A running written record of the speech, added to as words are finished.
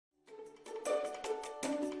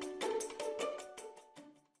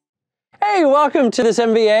Hi, welcome to this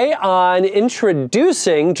MVA on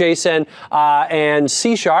introducing JSON and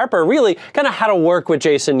C#, or really kind of how to work with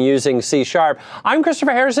JSON using C#. I'm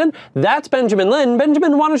Christopher Harrison. That's Benjamin Lin.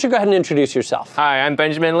 Benjamin, why don't you go ahead and introduce yourself? Hi, I'm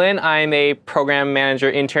Benjamin Lin. I'm a program manager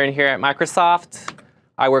intern here at Microsoft.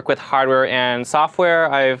 I work with hardware and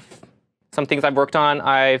software. Some things I've worked on.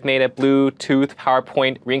 I've made a Bluetooth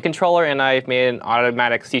PowerPoint ring controller, and I've made an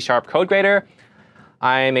automatic C# code grader.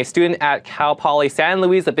 I'm a student at Cal Poly San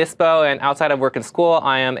Luis Obispo, and outside of work and school,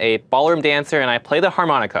 I am a ballroom dancer, and I play the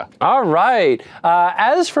harmonica. All right.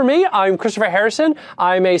 As for me, I'm Christopher Harrison.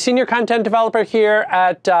 I'm a senior content developer here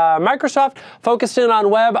at Microsoft, focused in on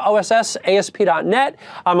web, OSS, ASP.NET.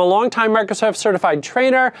 I'm a longtime Microsoft certified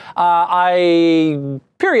trainer. I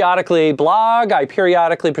periodically blog. I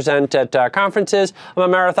periodically present at conferences.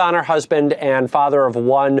 I'm a marathoner, husband, and father of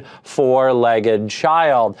one four-legged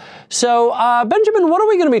child. So, Benjamin, what are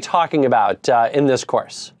we going to be talking about in this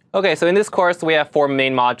course? Okay, so in this course, we have 4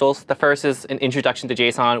 main modules. The first is an introduction to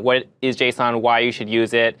JSON. What is JSON? Why you should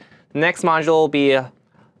use it. The next module will be an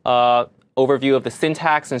overview of the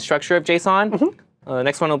syntax and structure of JSON. Mm-hmm. The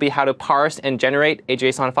next one will be how to parse and generate a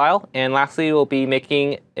JSON file. And lastly, we'll be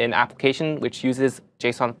making an application which uses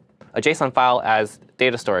a JSON file as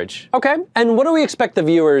data storage. Okay, and what do we expect the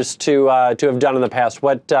viewers to have done in the past?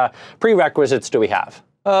 What prerequisites do we have?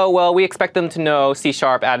 Well, we expect them to know C#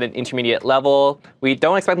 at an intermediate level. We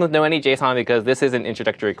don't expect them to know any JSON because this is an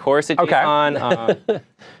introductory course to JSON.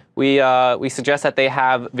 We suggest that they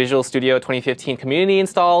have Visual Studio 2015 Community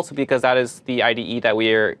installed because that is the IDE that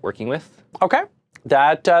we are working with. Okay,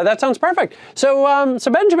 that sounds perfect. So, so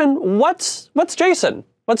Benjamin, what's JSON?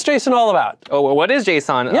 What's JSON all about? Oh, well, what is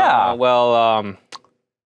JSON? Yeah.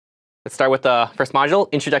 Let's start with the first module,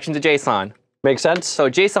 Introduction to JSON. Makes sense. So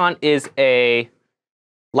JSON is a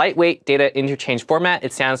lightweight data interchange format.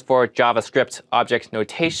 It stands for JavaScript Object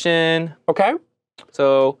Notation. Okay.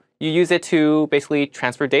 So you use it to basically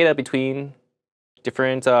transfer data between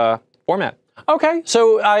different formats. Okay,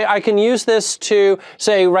 so I can use this to,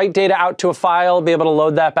 say, write data out to a file, be able to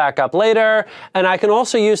load that back up later, and I can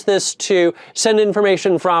also use this to send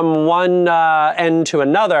information from one end to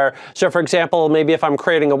another. So, for example, maybe if I'm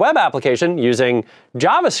creating a web application using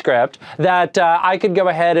JavaScript, that I could go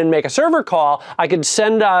ahead and make a server call. I could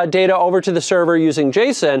send data over to the server using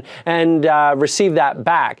JSON and receive that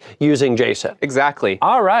back using JSON. Exactly.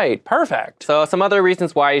 All right, perfect. So some other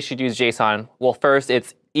reasons why you should use JSON. Well, first,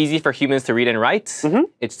 it's easy for humans to read and write. Mm-hmm.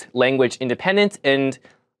 It's language independent, and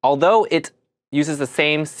although it uses the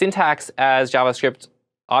same syntax as JavaScript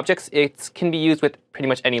objects, it can be used with pretty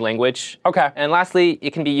much any language. Okay. And lastly,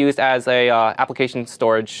 it can be used as a application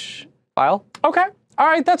storage file. Okay. All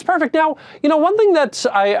right, that's perfect. Now, you know, one thing that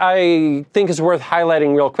I think is worth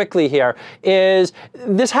highlighting real quickly here is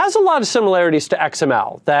this has a lot of similarities to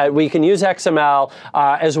XML, that we can use XML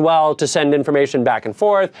as well to send information back and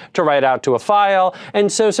forth, to write out to a file.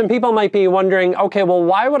 And so some people might be wondering, okay, well,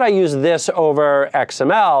 why would I use this over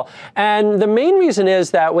XML? And the main reason is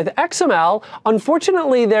that with XML,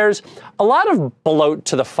 unfortunately, there's a lot of bloat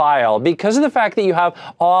to the file because of the fact that you have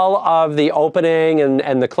all of the opening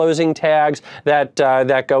and the closing tags that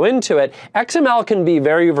go into it. XML can be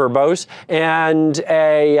very verbose, and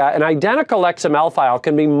an identical XML file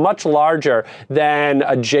can be much larger than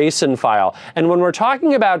a JSON file. And when we're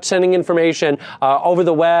talking about sending information over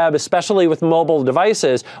the web, especially with mobile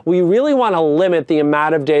devices, we really want to limit the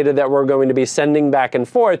amount of data that we're going to be sending back and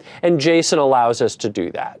forth, and JSON allows us to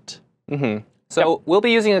do that. Mm-hmm. So we'll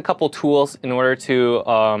be using a couple tools in order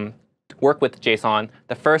to work with JSON.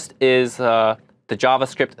 The first is the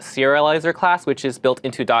JavaScript serializer class, which is built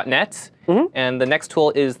into .NET. Mm-hmm. And the next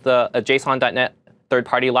tool is a JSON.NET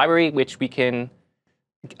third-party library, which we can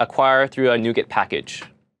acquire through a NuGet package.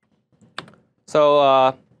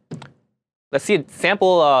 So let's see a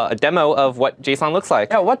sample, a demo of what JSON looks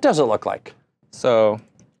like. Yeah, what does it look like? So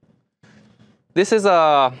this is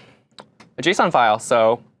a JSON file.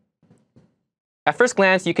 So at first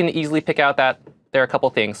glance, you can easily pick out that there are a couple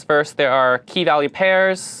things. First, there are key value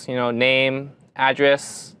pairs, name,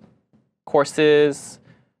 address, courses.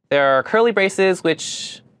 There are curly braces,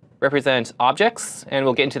 which represent objects, and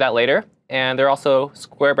we'll get into that later. And there are also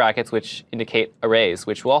square brackets, which indicate arrays,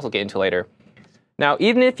 which we'll also get into later. Now,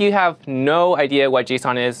 even if you have no idea what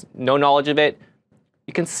JSON is, no knowledge of it,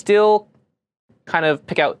 you can still kind of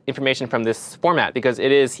pick out information from this format because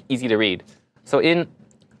it is easy to read. So in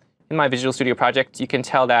my Visual Studio project, you can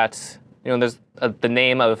tell that there's the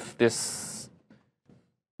name of this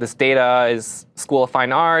data is School of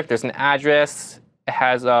Fine Art. There's an address. It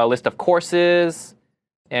has a list of courses.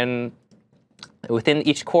 And within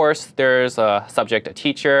each course, there's a subject, a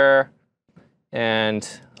teacher, and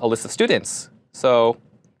a list of students. So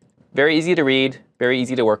very easy to read, very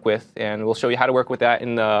easy to work with, and we'll show you how to work with that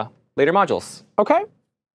in the later modules. OK,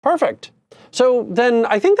 perfect. So then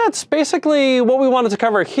I think that's basically what we wanted to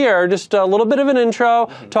cover here, just a little bit of an intro,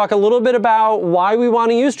 talk a little bit about why we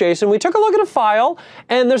want to use JSON. We took a look at a file,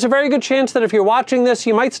 and there's a very good chance that if you're watching this,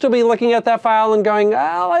 you might still be looking at that file and going,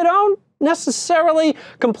 well, I don't necessarily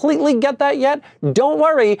completely get that yet. Don't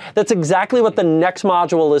worry, that's exactly what the next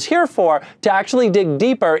module is here for, to actually dig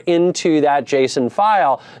deeper into that JSON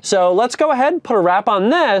file. So let's go ahead, put a wrap on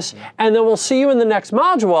this, and then we'll see you in the next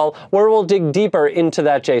module where we'll dig deeper into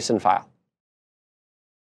that JSON file.